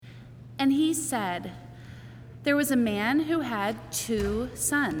And he said, "There was a man who had 2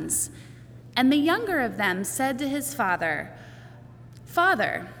 sons, and the younger of them said to his father,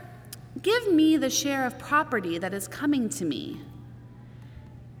 'Father, give me the share of property that is coming to me.'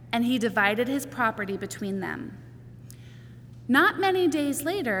 And he divided his property between them. Not many days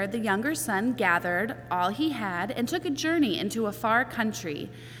later, the younger son gathered all he had and took a journey into a far country,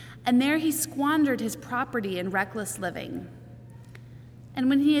 and there he squandered his property in reckless living. And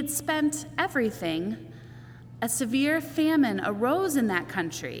when he had spent everything, a severe famine arose in that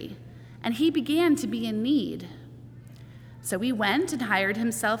country, and he began to be in need. So he went and hired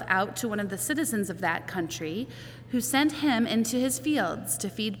himself out to one of the citizens of that country, who sent him into his fields to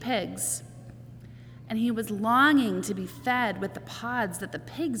feed pigs. And he was longing to be fed with the pods that the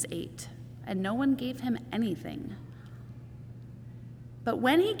pigs ate, and no one gave him anything. But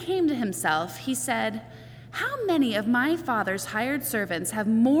when he came to himself, he said, 'How many of my father's hired servants have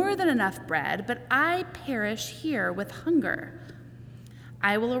more than enough bread, but I perish here with hunger?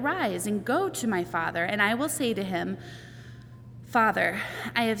 I will arise and go to my father, and I will say to him, Father,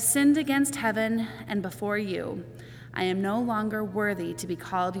 I have sinned against heaven and before you. I am no longer worthy to be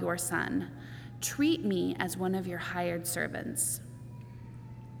called your son. Treat me as one of your hired servants.'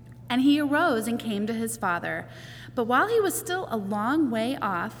 And he arose and came to his father. But while he was still a long way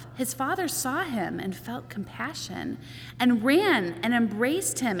off, his father saw him and felt compassion, and ran and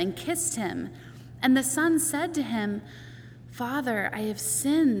embraced him and kissed him. And the son said to him, 'Father, I have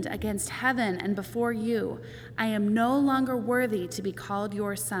sinned against heaven and before you. I am no longer worthy to be called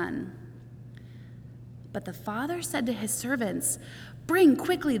your son.' But the father said to his servants, 'Bring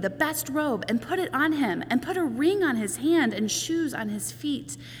quickly the best robe and put it on him, and put a ring on his hand and shoes on his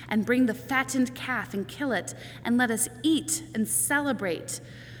feet, and bring the fattened calf and kill it, and let us eat and celebrate.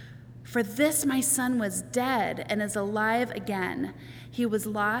 For this my son was dead and is alive again. He was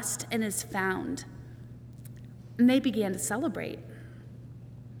lost and is found.' And they began to celebrate.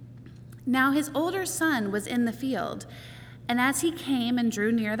 Now his older son was in the field, and as he came and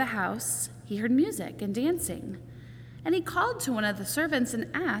drew near the house, he heard music and dancing. And he called to one of the servants and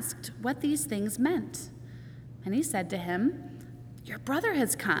asked what these things meant. And he said to him, 'Your brother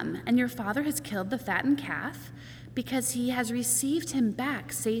has come, and your father has killed the fattened calf, because he has received him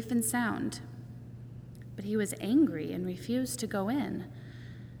back safe and sound.' But he was angry and refused to go in.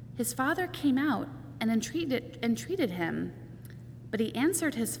 His father came out and entreated him. But he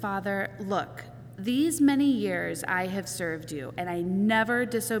answered his father, 'Look, these many years I have served you, and I never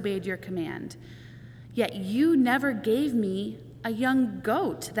disobeyed your command. Yet you never gave me a young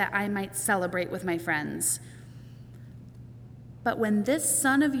goat that I might celebrate with my friends. But when this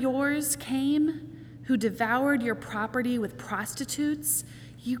son of yours came, who devoured your property with prostitutes,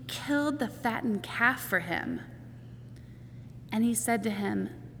 you killed the fattened calf for him.' And he said to him,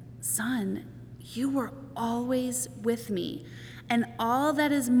 'Son, you were always with me, and all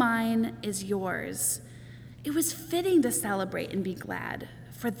that is mine is yours. It was fitting to celebrate and be glad,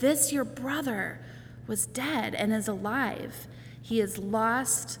 for this your brother was dead and is alive. He is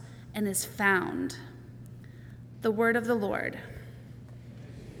lost and is found.'" The word of the Lord.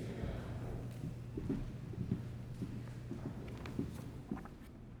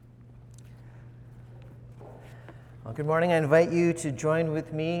 Well, good morning. I invite you to join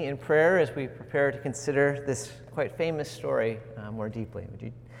with me in prayer as we prepare to consider this quite famous story more deeply. Would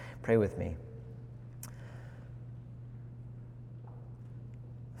you pray with me?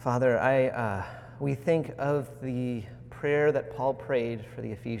 Father, we think of the prayer that Paul prayed for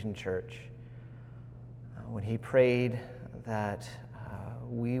the Ephesian church when he prayed that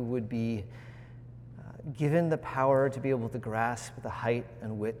we would be given the power to be able to grasp the height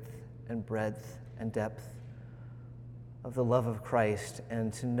and width and breadth and depth of the love of Christ,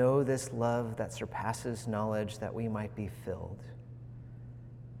 and to know this love that surpasses knowledge, that we might be filled.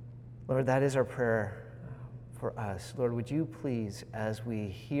 Lord, that is our prayer for us. Lord, would you please, as we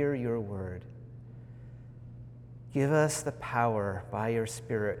hear your word, give us the power by your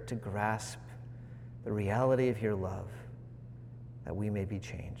Spirit to grasp the reality of your love, that we may be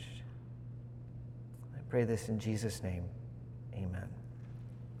changed. I pray this in Jesus' name. Amen.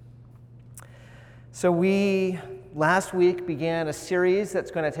 So we last week began a series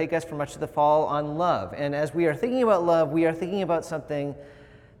that's going to take us for much of the fall on love. And as we are thinking about love, we are thinking about something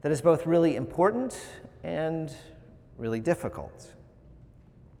that is both really important and really difficult.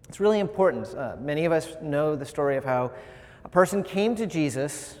 It's really important. Many of us know the story of how a person came to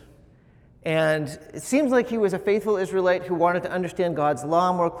Jesus, and it seems like he was a faithful Israelite who wanted to understand God's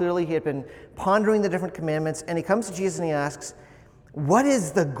law more clearly. He had been pondering the different commandments, and he comes to Jesus and he asks, "What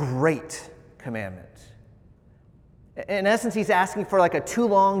is the great commandment?" In essence, he's asking for like a too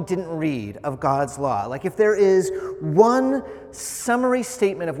long didn't read of God's law. Like if there is one summary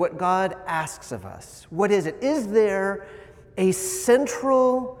statement of what God asks of us, what is it? Is there a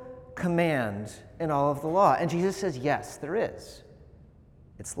central command in all of the law? And Jesus says, yes, there is.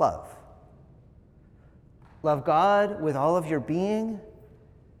 It's love. Love God with all of your being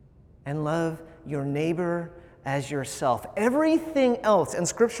and love your neighbor as yourself. Everything else, and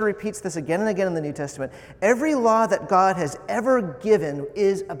Scripture repeats this again and again in the New Testament, every law that God has ever given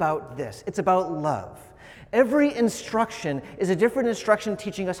is about this. It's about love. Every instruction is a different instruction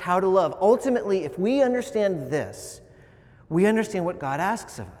teaching us how to love. Ultimately, if we understand this, we understand what God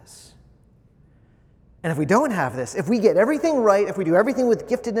asks of us. And if we don't have this, if we get everything right, if we do everything with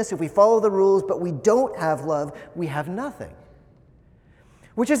giftedness, if we follow the rules, but we don't have love, we have nothing.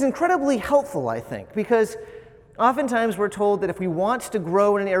 Which is incredibly helpful, I think, because oftentimes we're told that if we want to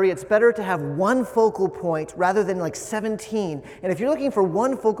grow in an area, it's better to have one focal point rather than like 17. And if you're looking for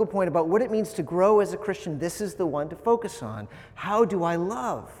one focal point about what it means to grow as a Christian, this is the one to focus on. How do I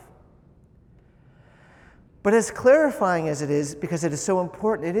love? But as clarifying as it is, because it is so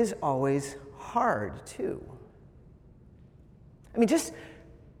important, it is always hard too. I mean, just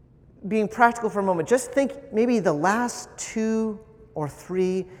being practical for a moment, just think maybe the last 2 or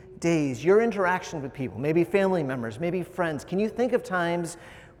 3 days, your interaction with people, maybe family members, maybe friends. Can you think of times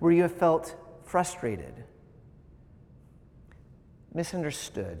where you have felt frustrated,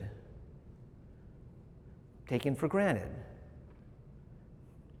 misunderstood, taken for granted?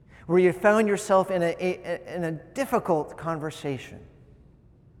 Where you found yourself in a difficult conversation?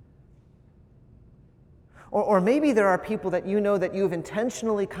 Or maybe there are people that you know that you've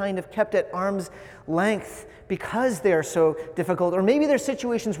intentionally kind of kept at arm's length because they're so difficult. Or maybe there's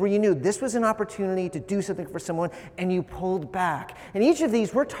situations where you knew this was an opportunity to do something for someone and you pulled back. In each of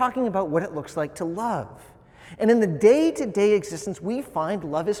these, we're talking about what it looks like to love. And in the day-to-day existence, we find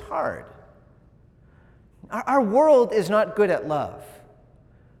love is hard. Our world is not good at love.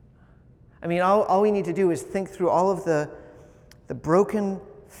 I mean, all we need to do is think through all of the broken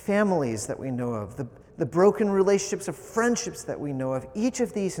families that we know of, the broken relationships of friendships that we know of. Each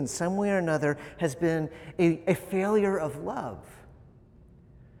of these, in some way or another, has been a failure of love.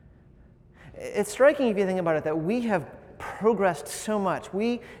 It's striking, if you think about it, that we have progressed so much.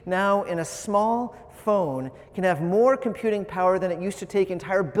 We now, in a small phone, can have more computing power than it used to take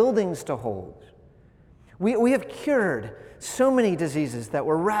entire buildings to hold. We have cured so many diseases that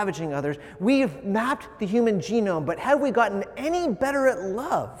were ravaging others. We've mapped the human genome, but have we gotten any better at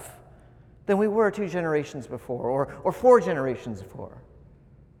love than we were 2 generations before or 4 generations before?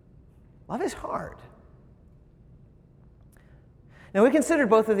 Love is hard. Now, we considered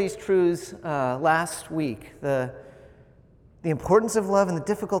both of these truths last week, the importance of love and the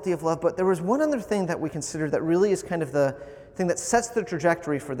difficulty of love, but there was one other thing that we considered that really is kind of the thing that sets the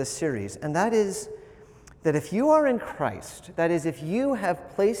trajectory for this series, and that is that if you are in Christ, that is, if you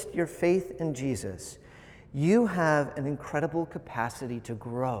have placed your faith in Jesus, you have an incredible capacity to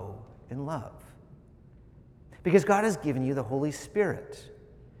grow in love. Because God has given you the Holy Spirit.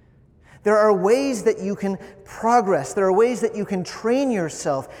 There are ways that you can progress. There are ways that you can train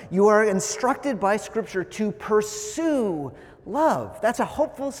yourself. You are instructed by Scripture to pursue love. That's a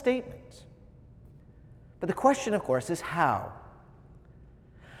hopeful statement. But the question, of course, is how?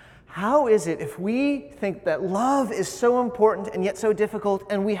 How is it if we think that love is so important and yet so difficult,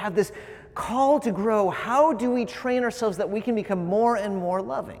 and we have this call to grow, how do we train ourselves that we can become more and more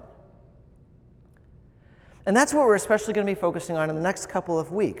loving? And that's what we're especially going to be focusing on in the next couple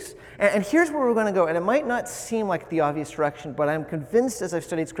of weeks. And here's where we're going to go. And it might not seem like the obvious direction, but I'm convinced as I've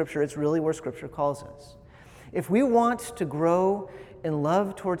studied Scripture, it's really where Scripture calls us. If we want to grow in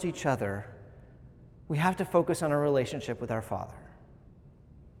love towards each other, we have to focus on our relationship with our Father.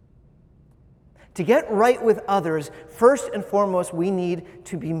 To get right with others, first and foremost, we need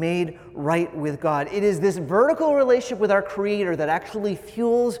to be made right with God. It is this vertical relationship with our Creator that actually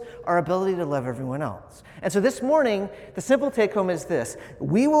fuels our ability to love everyone else. And so this morning, the simple take-home is this: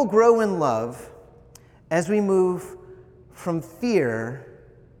 we will grow in love as we move from fear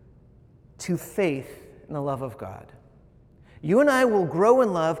to faith in the love of God. You and I will grow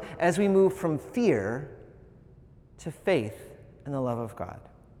in love as we move from fear to faith in the love of God.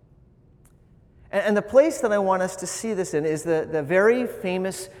 And the place that I want us to see this in is the very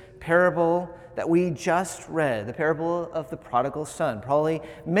famous parable that we just read, the parable of the prodigal son. Probably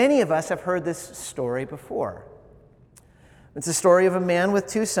many of us have heard this story before. It's a story of a man with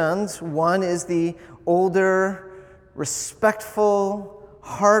 2 sons. One is the older, respectful,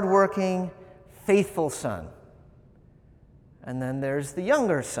 hardworking, faithful son. And then there's the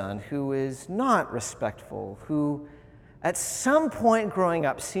younger son who is not respectful, who at some point growing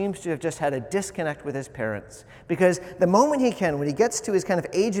up, seems to have just had a disconnect with his parents. Because the moment he can, when he gets to his kind of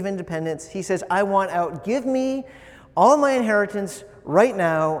age of independence, he says, I want out. Give me all of my inheritance right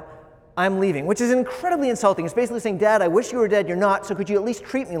now. I'm leaving, which is incredibly insulting. It's basically saying, Dad, I wish you were dead. You're not, so could you at least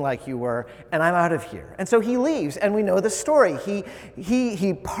treat me like you were? And I'm out of here. And so he leaves, and we know the story.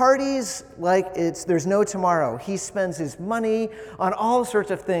 He parties like there's no tomorrow. He spends his money on all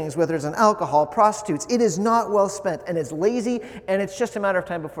sorts of things, whether it's on alcohol, prostitutes. It is not well spent, and it's lazy, and it's just a matter of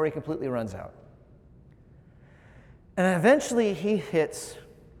time before he completely runs out. And eventually he hits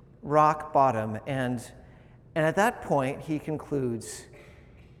rock bottom, and at that point he concludes,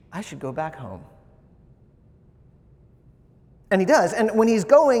 I should go back home. And he does. And when he's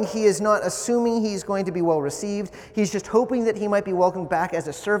going, he is not assuming he's going to be well received. He's just hoping that he might be welcomed back as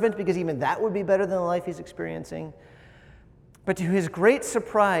a servant, because even that would be better than the life he's experiencing. But to his great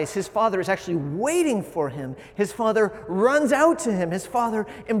surprise, his father is actually waiting for him. His father runs out to him. His father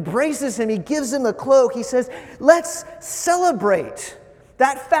embraces him. He gives him a cloak. He says, let's celebrate.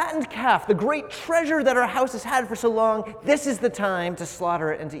 That fattened calf, the great treasure that our house has had for so long, this is the time to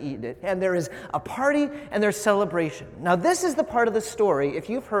slaughter it and to eat it. And there is a party and there's celebration. Now, this is the part of the story, if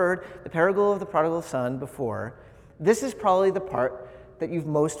you've heard the parable of the prodigal son before, this is probably the part that you've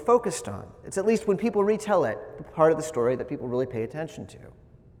most focused on. It's at least when people retell it, the part of the story that people really pay attention to.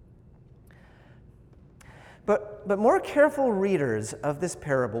 But more careful readers of this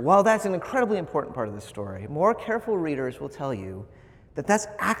parable, while that's an incredibly important part of the story, more careful readers will tell you that that's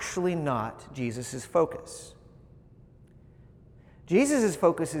actually not Jesus' focus. Jesus'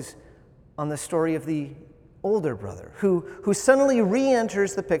 focus is on the story of the older brother, who suddenly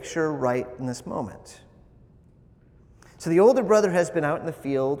re-enters the picture right in this moment. So the older brother has been out in the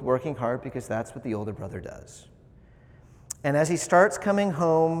field working hard, because that's what the older brother does. And as he starts coming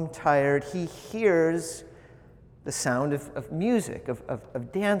home tired, he hears the sound of music,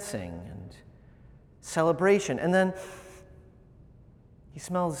 of dancing and celebration. And then he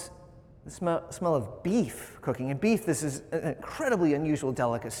smells the smell of beef cooking. And beef, this is an incredibly unusual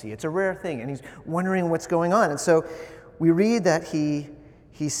delicacy. It's a rare thing, and he's wondering what's going on. And so we read that he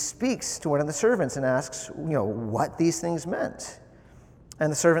speaks to one of the servants and asks, what these things meant.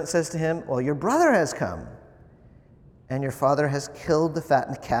 And the servant says to him, well, your brother has come, and your father has killed the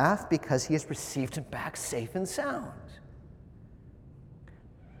fattened calf because he has received him back safe and sound.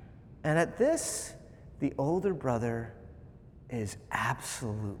 And at this, the older brother is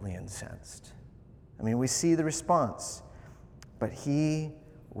absolutely incensed. I mean, we see the response, but he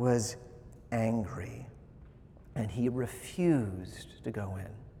was angry, and he refused to go in.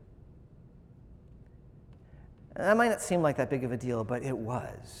 And that might not seem like that big of a deal, but it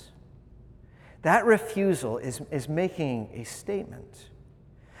was. That refusal is making a statement.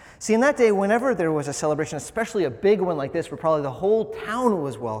 See, in that day, whenever there was a celebration, especially a big one like this, where probably the whole town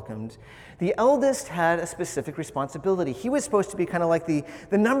was welcomed, the eldest had a specific responsibility. He was supposed to be kind of like the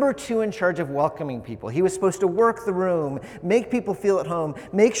number two in charge of welcoming people. He was supposed to work the room, make people feel at home,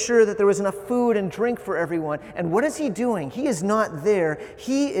 make sure that there was enough food and drink for everyone. And what is he doing? He is not there.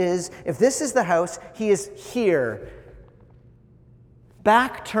 He is, if this is the house, he is here,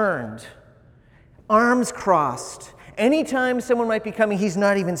 back turned, arms crossed. Anytime someone might be coming, he's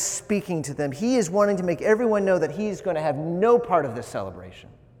not even speaking to them. He is wanting to make everyone know that he's going to have no part of this celebration.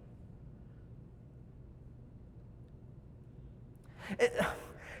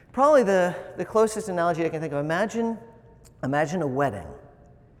 Probably the closest analogy I can think of, imagine a wedding.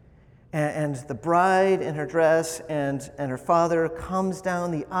 And the bride in her dress and her father comes down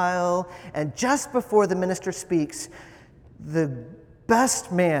the aisle, and just before the minister speaks, the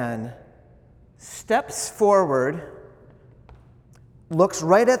best man steps forward, looks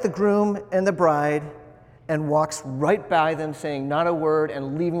right at the groom and the bride, and walks right by them, saying not a word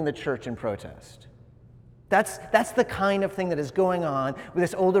and leaving the church in protest. That's the kind of thing that is going on with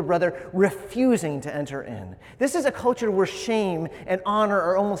this older brother refusing to enter in. This is a culture where shame and honor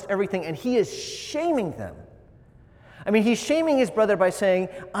are almost everything, and he is shaming them. I mean, he's shaming his brother by saying,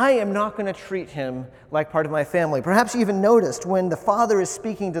 I am not going to treat him like part of my family. Perhaps you even noticed when the father is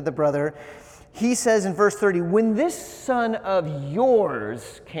speaking to the brother, he says in verse 30, when this son of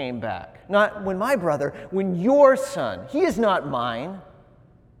yours came back, not when my brother, when your son, he is not mine.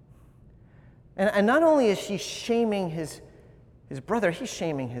 And not only is he shaming his brother, he's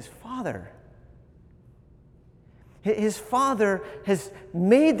shaming his father. His father has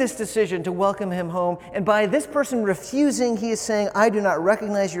made this decision to welcome him home, and by this person refusing, he is saying, I do not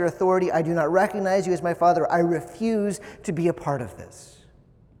recognize your authority, I do not recognize you as my father, I refuse to be a part of this.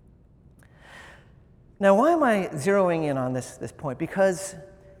 Now, why am I zeroing in on this point? Because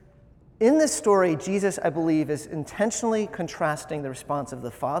In this story, Jesus, I believe, is intentionally contrasting the response of the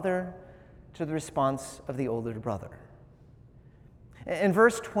father to the response of the older brother. In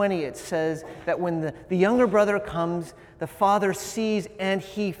verse 20, it says that when the younger brother comes, the father sees and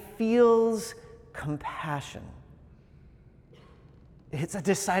he feels compassion. It's a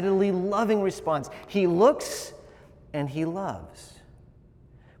decidedly loving response. He looks and he loves.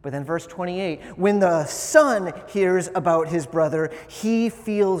 But then verse 28, when the son hears about his brother, he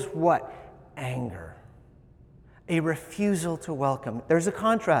feels what? Anger. A refusal to welcome. There's a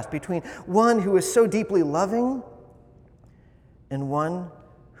contrast between one who is so deeply loving and one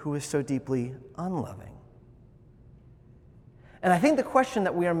who is so deeply unloving. And I think the question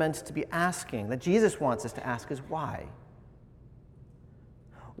that we are meant to be asking, that Jesus wants us to ask, is why?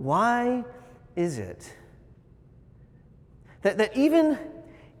 Why is it that even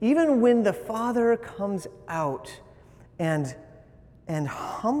when the father comes out and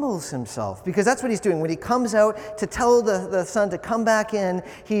humbles himself, because that's what he's doing. When he comes out to tell the son to come back in,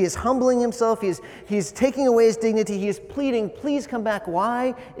 he is humbling himself, he's taking away his dignity, he is pleading, please come back.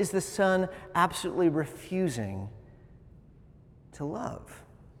 Why is the son absolutely refusing to love?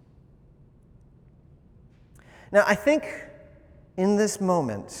 Now, I think in this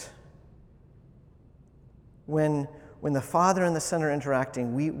moment, when the father and the son are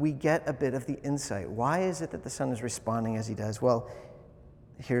interacting, we get a bit of the insight. Why is it that the son is responding as he does? Well,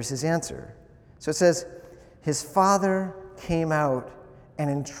 here's his answer. So it says, his father came out and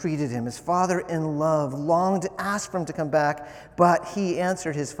entreated him. His father in love longed to ask for him to come back, but he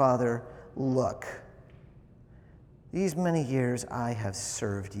answered his father, look, these many years I have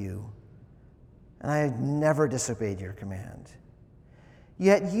served you, and I have never disobeyed your command.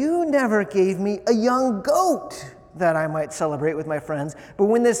 Yet you never gave me a young goat that I might celebrate with my friends. But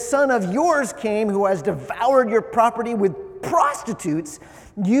when this son of yours came who has devoured your property with prostitutes,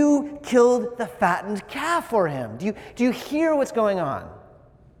 you killed the fattened calf for him. Do you hear what's going on?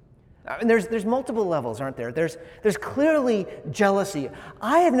 And there's multiple levels, aren't there? There's clearly jealousy.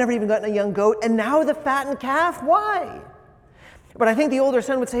 I have never even gotten a young goat, and now the fattened calf? Why? But I think the older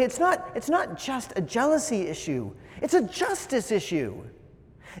son would say it's not just a jealousy issue. It's a justice issue.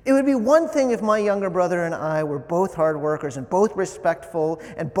 It would be one thing if my younger brother and I were both hard workers and both respectful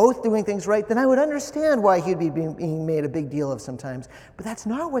and both doing things right, then I would understand why he'd be being made a big deal of sometimes. But that's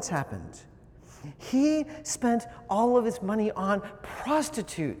not what's happened. He spent all of his money on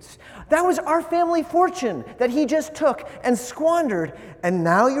prostitutes. That was our family fortune that he just took and squandered. And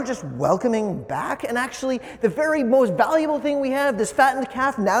now you're just welcoming back? And actually, the very most valuable thing we have, this fattened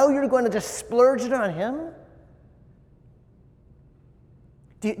calf, now you're going to just splurge it on him?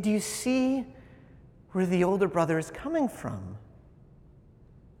 Do you see where the older brother is coming from?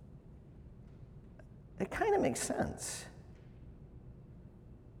 It kind of makes sense.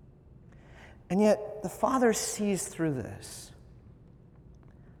 And yet, the father sees through this.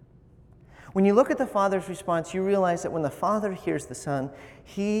 When you look at the father's response, you realize that when the father hears the son,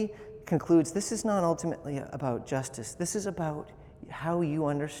 he concludes, this is not ultimately about justice. This is about how you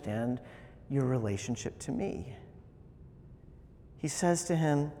understand your relationship to me. He says to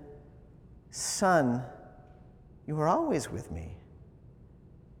him, son, you are always with me,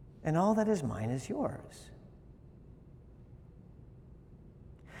 and all that is mine is yours.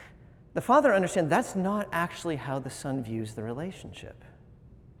 The father understands that's not actually how the son views the relationship.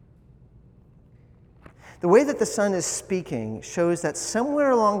 The way that the son is speaking shows that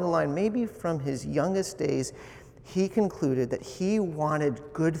somewhere along the line, maybe from his youngest days, he concluded that he wanted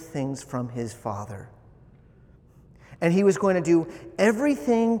good things from his father. And he was going to do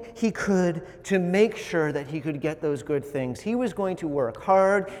everything he could to make sure that he could get those good things. He was going to work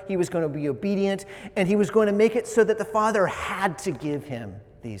hard, he was going to be obedient, and he was going to make it so that the father had to give him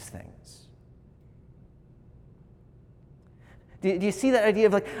these things. Do you see that idea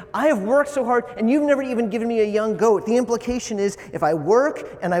of like, I have worked so hard and you've never even given me a young goat? The implication is if I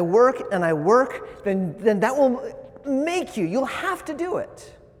work and I work and I work, then that will make you. You'll have to do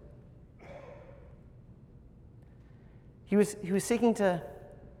it. He was seeking to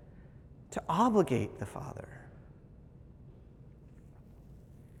obligate the father.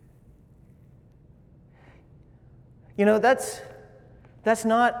 You know, that's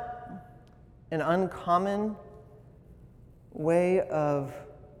not an uncommon way of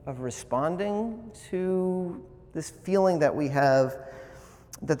responding to this feeling that we have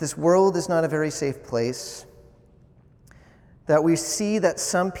that this world is not a very safe place, that we see that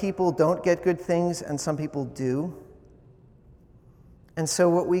some people don't get good things and some people do. And so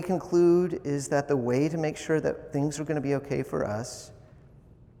what we conclude is that the way to make sure that things are going to be okay for us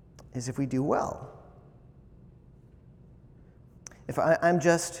is if we do well. If I'm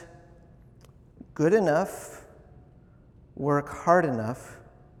just good enough, work hard enough,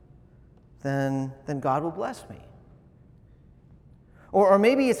 then God will bless me. Or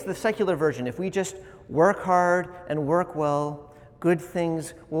maybe it's the secular version. If we just work hard and work well, good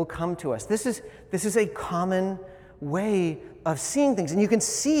things will come to us. This is a common way of seeing things. And you can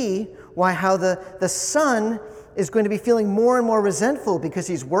see how the son is going to be feeling more and more resentful because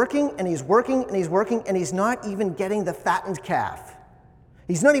he's working and he's working and he's working and he's not even getting the fattened calf.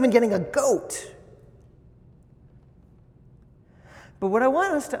 He's not even getting a goat. But what I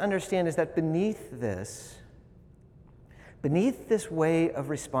want us to understand is that beneath this way of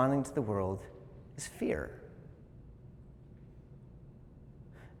responding to the world is fear.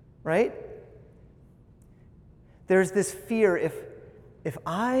 Right? There's this fear if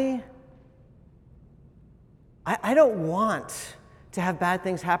I don't want to have bad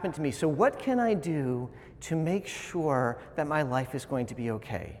things happen to me, so what can I do to make sure that my life is going to be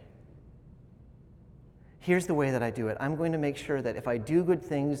okay? Here's the way that I do it. I'm going to make sure that if I do good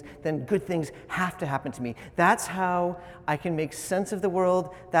things, then good things have to happen to me. That's how I can make sense of the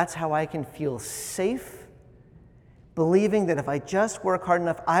world. That's how I can feel safe, believing that if I just work hard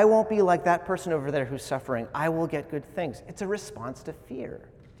enough, I won't be like that person over there who's suffering. I will get good things. It's a response to fear.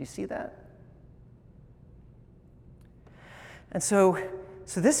 Do you see that? And so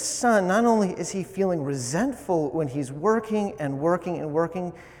this son, not only is he feeling resentful when he's working and working and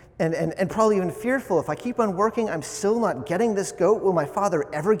working, and probably even fearful, if I keep on working, I'm still not getting this goat. Will my father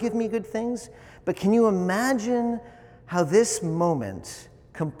ever give me good things? But can you imagine how this moment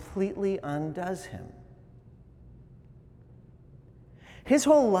completely undoes him? His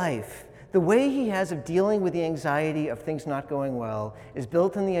whole life, the way he has of dealing with the anxiety of things not going well, is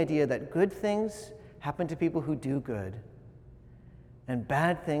built on the idea that good things happen to people who do good, and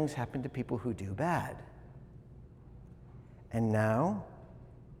bad things happen to people who do bad. And now,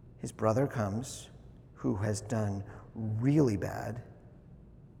 his brother comes, who has done really bad,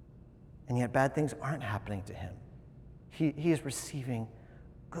 and yet bad things aren't happening to him. He is receiving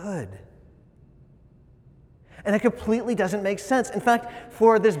good. And it completely doesn't make sense. In fact,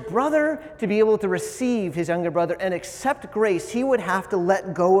 for this brother to be able to receive his younger brother and accept grace, he would have to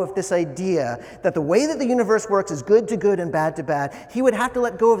let go of this idea that the way that the universe works is good to good and bad to bad. He would have to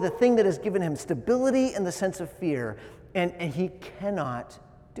let go of the thing that has given him stability and the sense of fear, and he cannot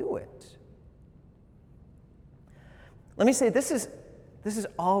do it. Let me say, this is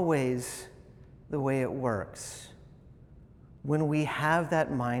always the way it works when we have that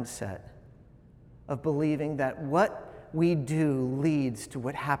mindset of believing that what we do leads to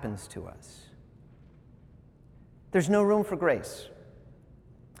what happens to us. There's no room for grace.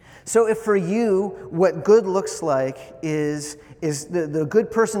 So if for you, what good looks like is the good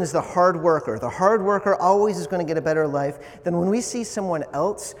person is the hard worker always is going to get a better life, then when we see someone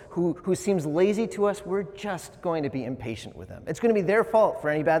else who seems lazy to us, we're just going to be impatient with them. It's going to be their fault for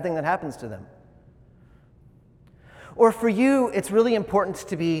any bad thing that happens to them. Or for you, it's really important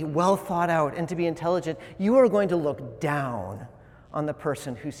to be well thought out and to be intelligent. You are going to look down on the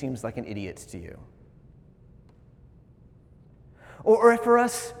person who seems like an idiot to you. Or for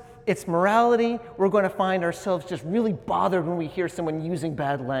us, it's morality. We're going to find ourselves just really bothered when we hear someone using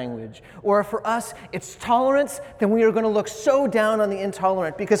bad language. Or for us, it's tolerance. Then we are going to look so down on the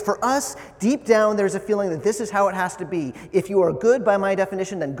intolerant. Because for us, deep down, there's a feeling that this is how it has to be. If you are good by my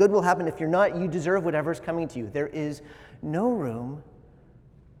definition, then good will happen. If you're not, you deserve whatever's coming to you. There is no room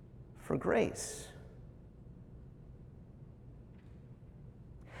for grace.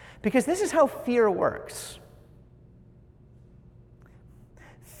 Because this is how fear works.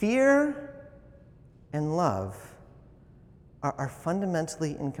 Fear and love are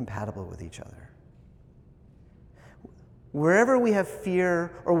fundamentally incompatible with each other. Wherever we have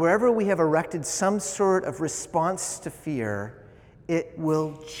fear, or wherever we have erected some sort of response to fear, it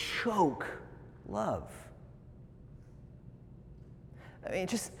will choke love. I mean,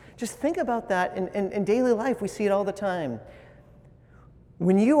 just think about that in daily life. We see it all the time.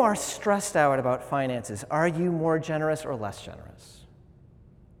 When you are stressed out about finances, are you more generous or less generous?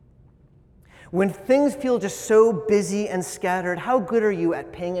 When things feel just so busy and scattered, how good are you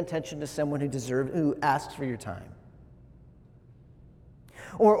at paying attention to someone who asks for your time?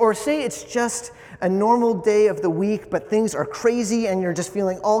 Or say it's just a normal day of the week, but things are crazy and you're just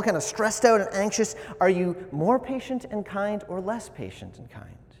feeling all kind of stressed out and anxious. Are you more patient and kind or less patient and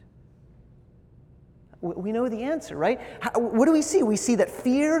kind? We know the answer, right? What do we see? We see that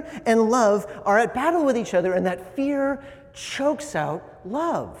fear and love are at battle with each other, and that fear chokes out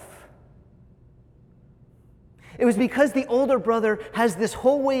love. It was because the older brother has this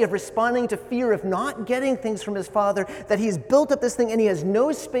whole way of responding to fear of not getting things from his father that he's built up this thing, and he has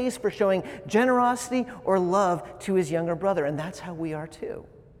no space for showing generosity or love to his younger brother. And that's how we are too.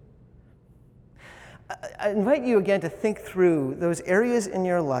 I invite you again to think through those areas in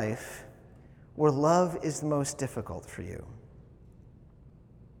your life where love is the most difficult for you.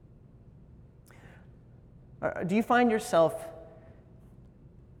 Do you find yourself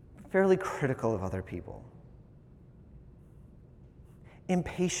fairly critical of other people?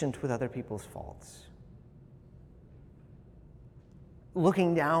 Impatient with other people's faults?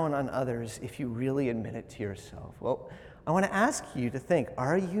 Looking down on others if you really admit it to yourself? Well, I want to ask you to think,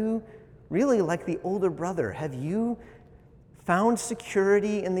 are you really like the older brother? Have you found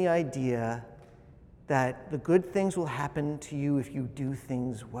security in the idea that the good things will happen to you if you do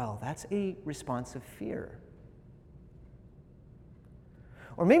things well? That's a response of fear.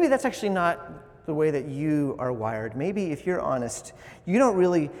 Or maybe that's actually not the way that you are wired. Maybe, if you're honest, you don't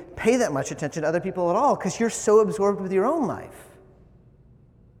really pay that much attention to other people at all because you're so absorbed with your own life.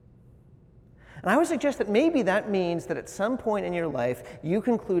 And I would suggest that maybe that means that at some point in your life, you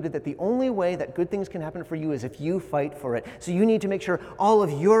concluded that the only way that good things can happen for you is if you fight for it. So you need to make sure all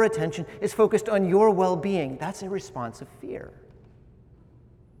of your attention is focused on your well-being. That's a response of fear.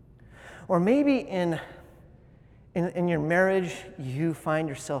 Or maybe in your marriage, you find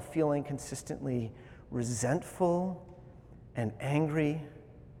yourself feeling consistently resentful and angry.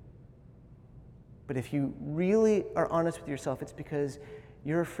 But if you really are honest with yourself, it's because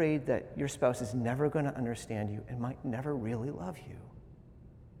you're afraid that your spouse is never going to understand you and might never really love you.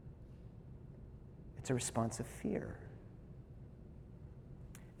 It's a response of fear.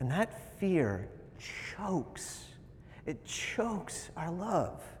 And that fear chokes. It chokes our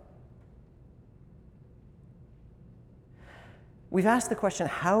love. We've asked the question,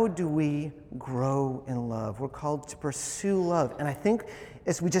 how do we grow in love? We're called to pursue love. And I think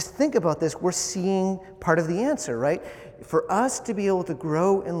as we just think about this, we're seeing part of the answer, right? For us to be able to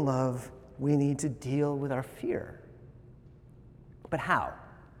grow in love, we need to deal with our fear. But how?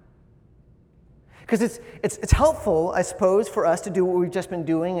 Because it's helpful, I suppose, for us to do what we've just been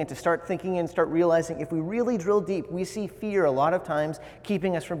doing and to start thinking and start realizing if we really drill deep, we see fear a lot of times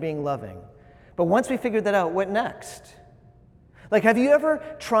keeping us from being loving. But once we figured that out, what next? Like, have you ever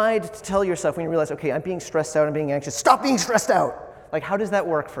tried to tell yourself when you realize, okay, I'm being stressed out, I'm being anxious, stop being stressed out? Like, how does that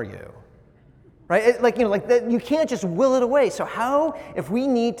work for you? Right? You can't just will it away. So how, if we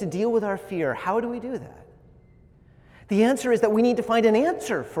need to deal with our fear, how do we do that? The answer is that we need to find an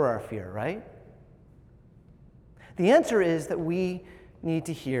answer for our fear, right? The answer is that we need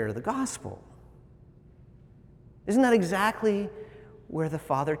to hear the gospel. Isn't that exactly where the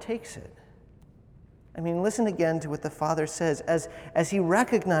Father takes it? I mean, listen again to what the Father says as he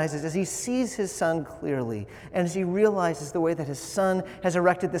recognizes, as he sees his Son clearly, and as he realizes the way that his Son has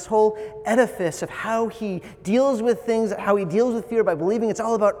erected this whole edifice of how he deals with things, how he deals with fear by believing it's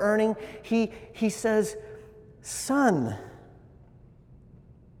all about earning. He says, Son,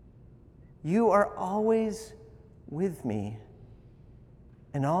 you are always with me,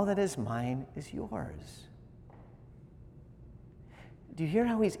 and all that is mine is yours. Do you hear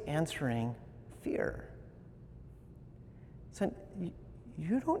how he's answering fear? Son,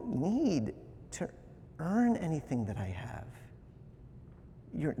 you don't need to earn anything that I have.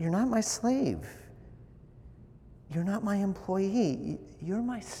 You're not my slave. You're not my employee. You're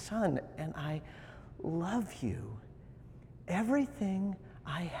my son, and I love you. Everything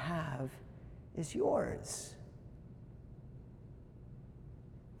I have is yours.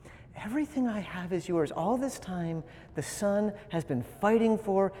 Everything I have is yours. All this time, the Son has been fighting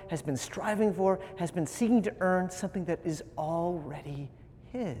for, has been striving for, has been seeking to earn something that is already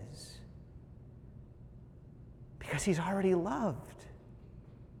his. Because he's already loved.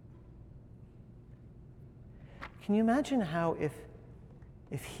 Can you imagine how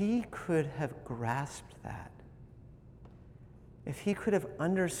if he could have grasped that, if he could have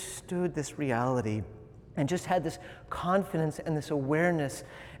understood this reality and just had this confidence and this awareness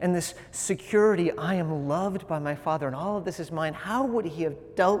and this security, I am loved by my Father and all of this is mine, how would he have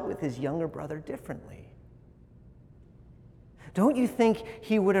dealt with his younger brother differently? Don't you think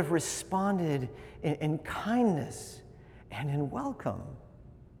he would have responded in kindness and in welcome?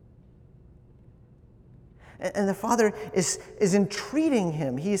 And the Father is entreating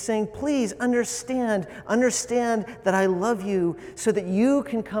him. He is saying, please understand that I love you so that you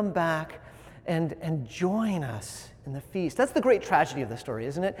can come back and join us in the feast. That's the great tragedy of the story,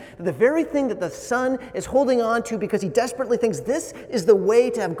 isn't it? That the very thing that the Son is holding on to because he desperately thinks this is the way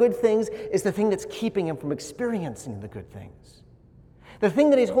to have good things is the thing that's keeping him from experiencing the good things. The thing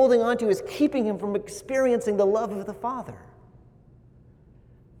that he's holding on to is keeping him from experiencing the love of the Father.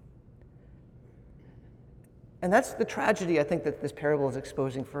 And that's the tragedy, I think, that this parable is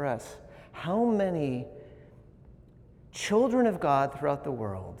exposing for us. How many children of God throughout the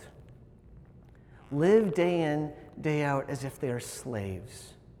world live day in, day out as if they are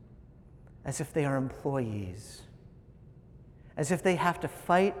slaves, as if they are employees, as if they have to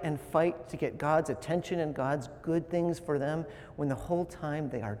fight and fight to get God's attention and God's good things for them, when the whole time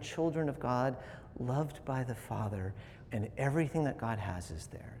they are children of God, loved by the Father, and everything that God has is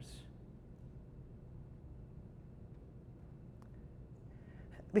theirs.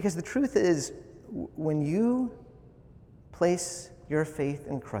 Because the truth is, when you place your faith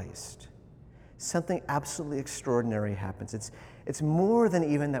in Christ, something absolutely extraordinary happens. It's more than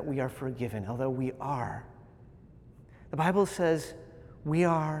even that we are forgiven, although we are. The Bible says we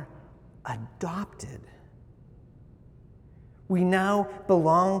are adopted. We now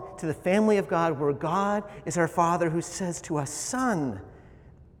belong to the family of God, where God is our Father who says to us, son,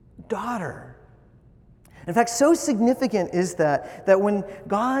 daughter. In fact, so significant is that when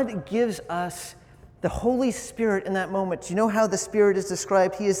God gives us the Holy Spirit in that moment, do you know how the Spirit is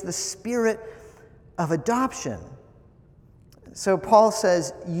described? He is the Spirit of adoption. So Paul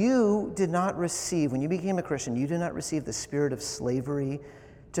says, you did not receive, when you became a Christian, you did not receive the spirit of slavery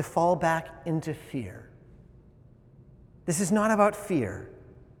to fall back into fear. This is not about fear.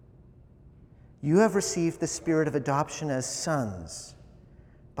 You have received the spirit of adoption as sons,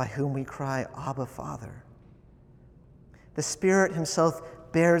 by whom we cry, Abba, Father. The Spirit himself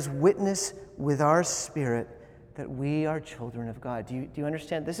bears witness with our spirit that we are children of God. Do you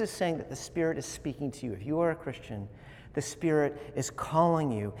understand? This is saying that the Spirit is speaking to you. If you are a Christian, the Spirit is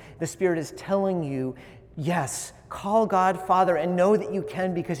calling you. The Spirit is telling you, yes, call God Father and know that you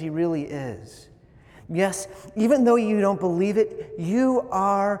can, because he really is. Yes, even though you don't believe it, you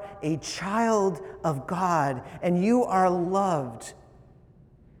are a child of God and you are loved.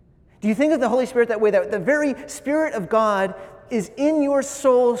 Do you think of the Holy Spirit that way? That the very Spirit of God is in your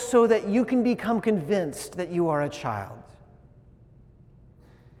soul so that you can become convinced that you are a child.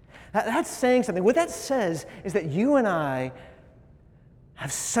 That's saying something. What that says is that you and I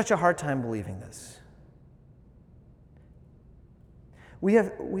have such a hard time believing this. We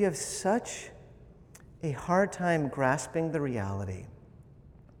have such a hard time grasping the reality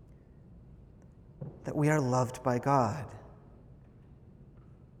that we are loved by God,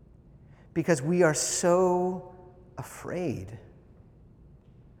 because we are so afraid.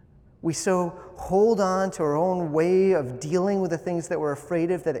 We so hold on to our own way of dealing with the things that we're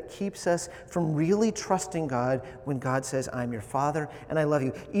afraid of that it keeps us from really trusting God when God says, I'm your Father and I love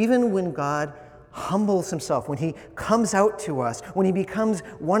you. Even when God humbles himself, when he comes out to us, when he becomes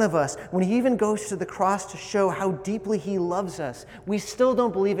one of us, when he even goes to the cross to show how deeply he loves us, we still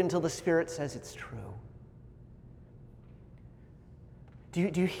don't believe it until the Spirit says it's true. Do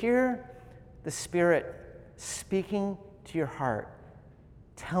you hear the Spirit speaking to your heart,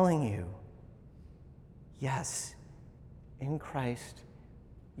 telling you, yes, in Christ,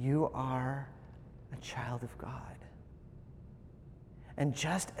 you are a child of God. And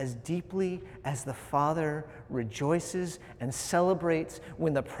just as deeply as the Father rejoices and celebrates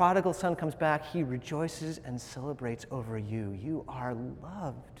when the prodigal son comes back, he rejoices and celebrates over you. You are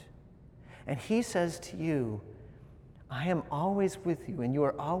loved. And he says to you, I am always with you, and you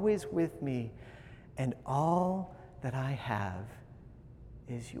are always with me, and all that I have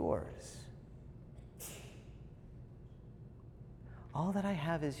is yours. All that I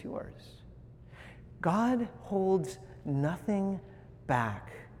have is yours. God holds nothing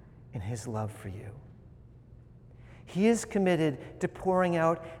back in his love for you. He is committed to pouring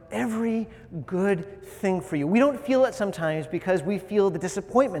out every good thing for you. We don't feel it sometimes because we feel the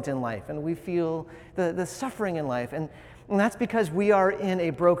disappointment in life and we feel the suffering in life. And that's because we are in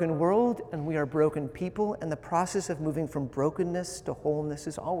a broken world and we are broken people, and the process of moving from brokenness to wholeness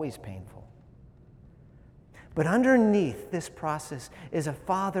is always painful. But underneath this process is a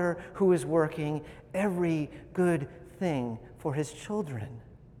Father who is working every good thing for his children.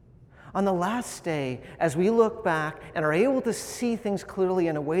 On the last day, as we look back and are able to see things clearly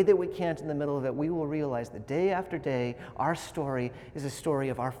in a way that we can't in the middle of it, we will realize that day after day, our story is a story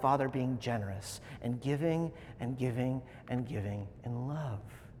of our Father being generous and giving and giving and giving in love.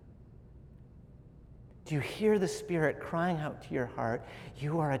 Do you hear the Spirit crying out to your heart,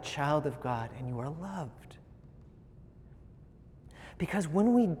 you are a child of God and you are loved? Because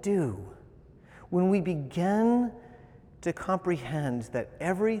when we do, when we begin to comprehend that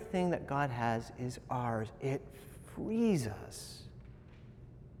everything that God has is ours, it frees us.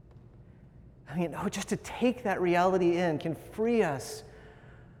 I mean, just to take that reality in can free us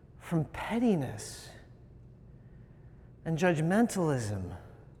from pettiness and judgmentalism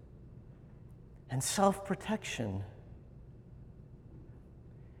and self-protection.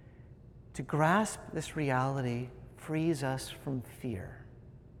 To grasp this reality frees us from fear.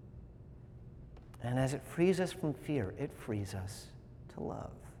 And as it frees us from fear, it frees us to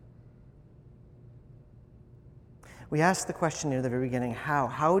love. We asked the question near the very beginning, how?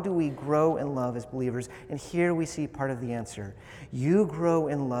 How do we grow in love as believers? And here we see part of the answer. You grow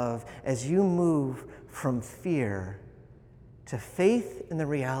in love as you move from fear to faith in the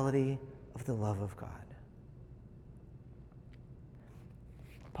reality of the love of God.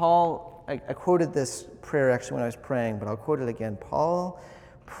 Paul, I quoted this prayer actually when I was praying, but I'll quote it again. Paul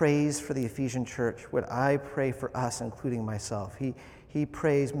prays for the Ephesian church what I pray for us, including myself. He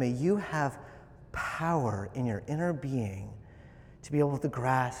prays, may you have power in your inner being to be able to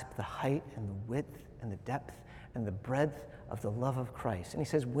grasp the height and the width and the depth and the breadth of the love of Christ. And he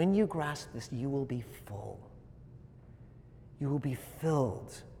says, when you grasp this, you will be full. You will be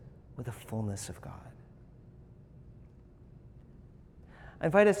filled with the fullness of God. I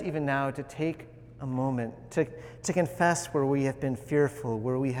invite us even now to take a moment to confess where we have been fearful,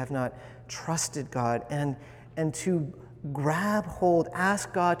 where we have not trusted God, and to grab hold,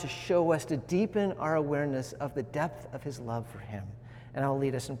 ask God to show us, to deepen our awareness of the depth of his love for him. And I'll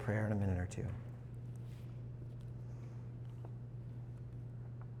lead us in prayer in a minute or two.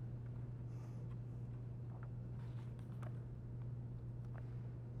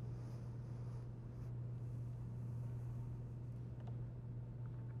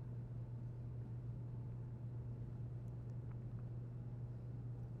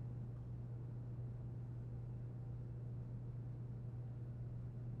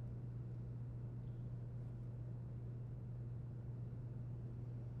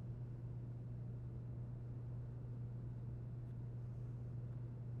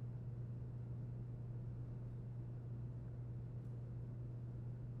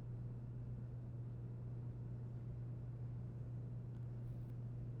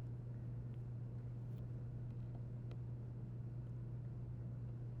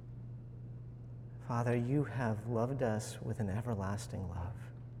 Father, you have loved us with an everlasting love.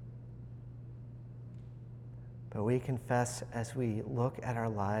 But we confess as we look at our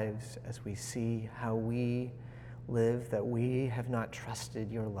lives, as we see how we live, that we have not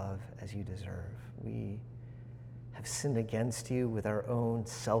trusted your love as you deserve. We have sinned against you with our own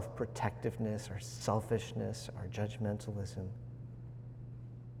self-protectiveness, our selfishness, our judgmentalism.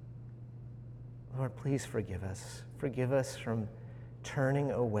 Lord, please forgive us. Forgive us from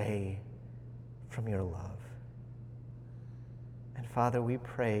turning away from your love. And Father, we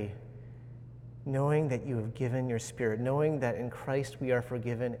pray, knowing that you have given your Spirit, knowing that in Christ we are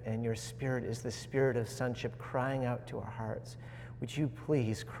forgiven and your Spirit is the Spirit of sonship crying out to our hearts, would you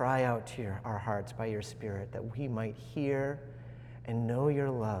please cry out to our hearts by your Spirit that we might hear and know your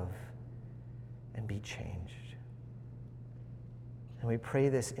love and be changed. And we pray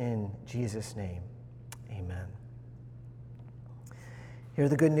this in Jesus' name. Amen. Hear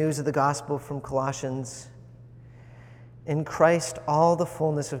the good news of the gospel from Colossians. In Christ, all the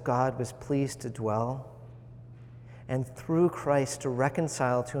fullness of God was pleased to dwell, and through Christ to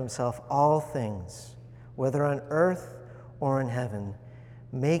reconcile to himself all things, whether on earth or in heaven,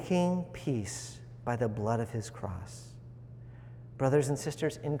 making peace by the blood of his cross. Brothers and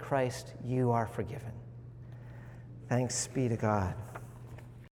sisters, in Christ, you are forgiven. Thanks be to God.